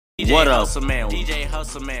What up? DJ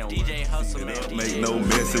Hustle Man. Make no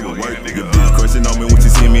mess, it will work. Nigga bitch crushing on me when she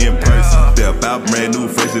see me in person. Step out, brand new,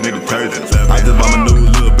 fresh and detergent. I just bought my new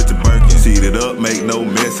little bitch a Birkin. Seat it up, make no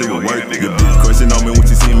mess, it will work. Nigga bitch crushing on me when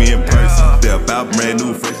she see me in person. Step out, brand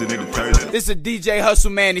new, fresh and detergent. This is a DJ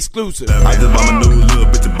Hustle Man exclusive. I just bought my new little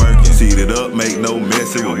bitch a Birkin. Seat it up, make no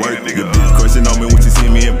mess, it will work. Nigga bitch crushing on me when she see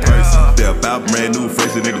me in person. Step out, brand new,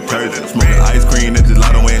 fresh and detergent. Smoking ice cream and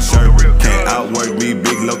gelato and sherbet. Can't outwork me,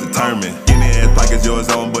 big low determined. Pockets yours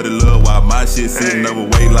on, but it love while my shit sitting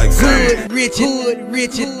overweight like sermon. Hood Richard.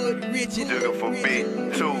 Juugin For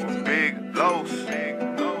Beatz, two big lows.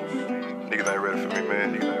 Niggas ain't ready for me, man.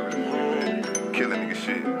 Killing nigga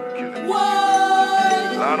shit.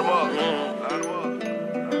 What? Line them up.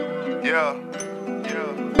 Yeah.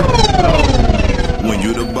 When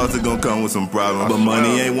you the boss, it gon' come with some problems. But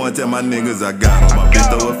money ain't one, tell my niggas I got them. My bitch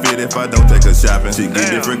throw a fit if I don't take her shopping. She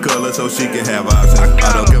get different colors so she can have options.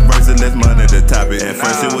 I don't converse and less money to top it. At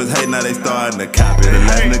first it was hate, now they starting to copy. The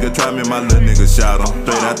last nigga tried me, my little nigga shot him.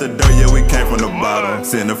 Straight out the dirt, yeah, we came from the bottom.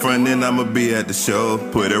 Send the front end, I'ma be at the show.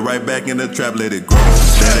 Put it right back in the trap, let it grow.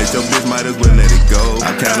 That ain't your bitch, might as well let it go.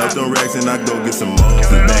 I count up them racks and I go get some more.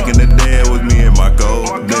 Since back in the day, it was me and my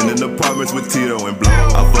gold. Been in apartments with Tito and Blow.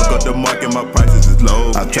 I fuck up the market, my prices is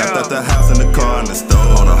low. I trapped out the house and the car and the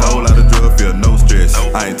stove. On a whole lot of drugs, feel no stress.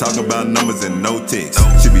 I ain't talking about numbers and no ticks.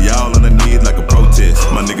 She be all on the knees like a protest.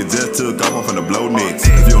 My nigga just took off from the blow nicks.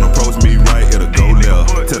 If you don't approach me right, it'll go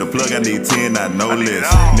left. Tell the plug I need 10, not no less.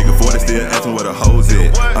 Nigga 40 still asking where the hoes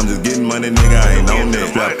at. I'm just getting money, nigga, I ain't on that.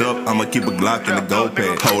 Strapped up, I'ma keep a Glock in the go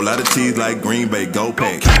pack. Whole lot of cheese like Green Bay go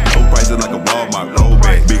pack. Low prices like a Walmart roll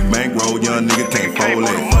back. Big bankroll, young nigga can't fold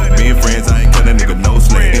that. Being friends, I ain't cut a nigga no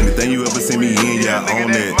slack. Anything you ever see me in, yeah, I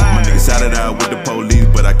own that. My nigga shot it out with the police,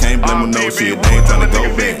 but I can't blame them no shit. They ain't tryna go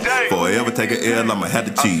back. Forever take an L, I'ma have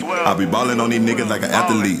to cheat. I be ballin' on these niggas like an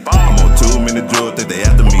athlete. I'm on 2 minute drill, think they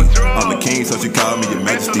after me. I'm the king, so she call me your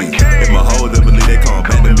majesty. If my hoes ever leave, they come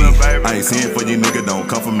back to me. I ain't seeing for you nigga, don't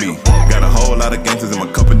come for me. Got a whole lot of gangsters in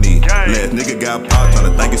my company. Last nigga got popped,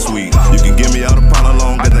 tryna think it's sweet. You can give me all the problem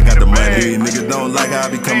long as I got the money. These niggas don't like how I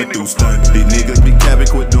be coming through stunt. These niggas be capping,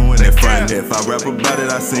 quit doing that front. If I rap about it,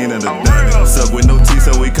 I seen it done it. Suck with no teeth,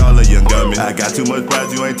 so we call her young gummy. I got too much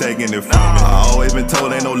pride, you ain't taking it from me. I always been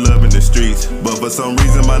told ain't no love in the streets, but for some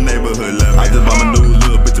reason my neighborhood love me. I just bought my new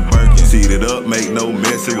little bitch a Birkin. Seat it up, make no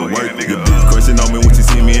mess, it will work. Your bitch crushing on me when she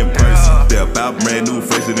see me in person. Step out, brand new,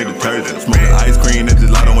 fresh and detergent. Smoking ice cream and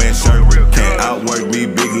gelato and sherbet. Can't outwork me,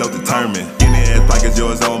 big low determined. Pockets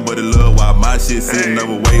yours on, but it love while my shit sitting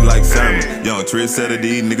overweight like sermon. Young trendsetter,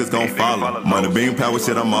 these niggas gon' follow. Money being power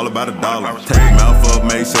shit, I'm all about a dollar. Take his mouth up,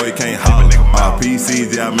 make sure he can't holler.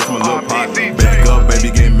 RPCs, yeah, I miss my little partner. Back up,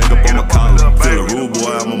 baby, getting makeup on my collar. Feel a rude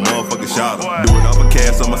boy, I'm a motherfucking shotter. Do it off a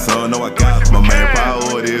cash on my son, know I got it. My main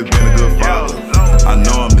priority is being a good father. I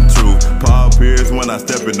know I'm the truth. Paul Pierce when I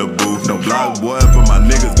step in the booth. No block boy, but my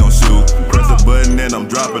niggas gon' shoot. Press a button and I'm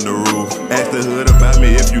dropping the roof. Ask the hood about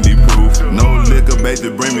me if you need proof. No liquor,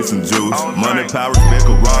 baby, bring me some juice. Money, power, respect,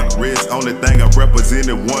 a rock, wrist. Only thing I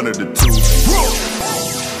represented, one of the two.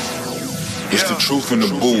 It's the truth in the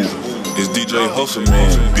booth. It's DJ Hustle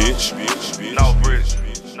Man, bitch. No, Bridge.